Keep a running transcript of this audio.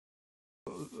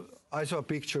I saw a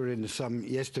picture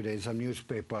yesterday in some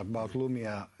newspaper about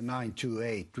Lumia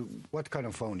 928. What kind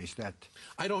of phone is that?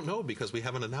 I don't know because we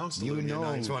haven't announced the You Lumia know.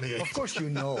 928. Of course you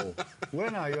know.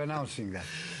 When are you announcing that?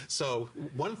 So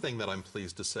one thing that I'm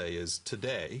pleased to say is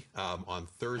today, on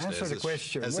Thursday, Answer the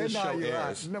question. as When this show are you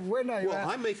airs, when are you well,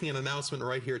 I'm making an announcement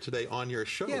right here today on your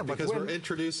show because we're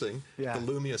introducing the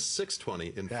Lumia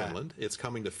 620 in Finland. It's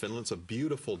coming to Finland. It's a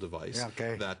beautiful device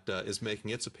that is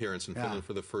making its appearance in Finland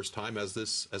for the first time as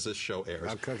this show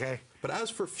airs. Okay. But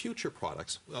as for future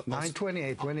products,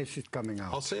 928, when is it coming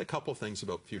out? I'll say a couple things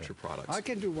about future products. I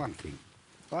can do one thing.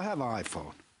 I have an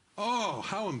iPhone. Oh,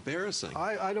 how embarrassing!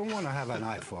 I don't want to have an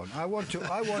iPhone. I want to.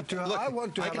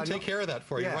 Look, I can take care of that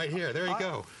for you right here. There you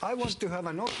go. I want to have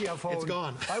a Nokia phone. It's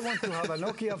gone. I want to have a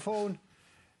Nokia phone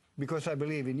because I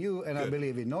believe in you and I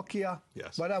believe in Nokia.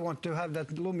 Yes. But I want to have that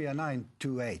Lumia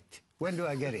 928. When do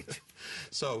I get it?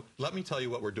 So let me tell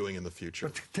you what we're doing in the future.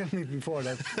 But tell me before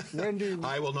that. When do you...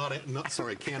 I will not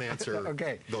sorry, can't answer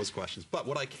those questions. But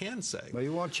what I can say... But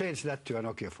you won't change that to a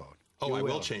Nokia phone. Oh, I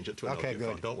will change it to a Nokia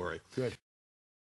phone. Don't worry. Good.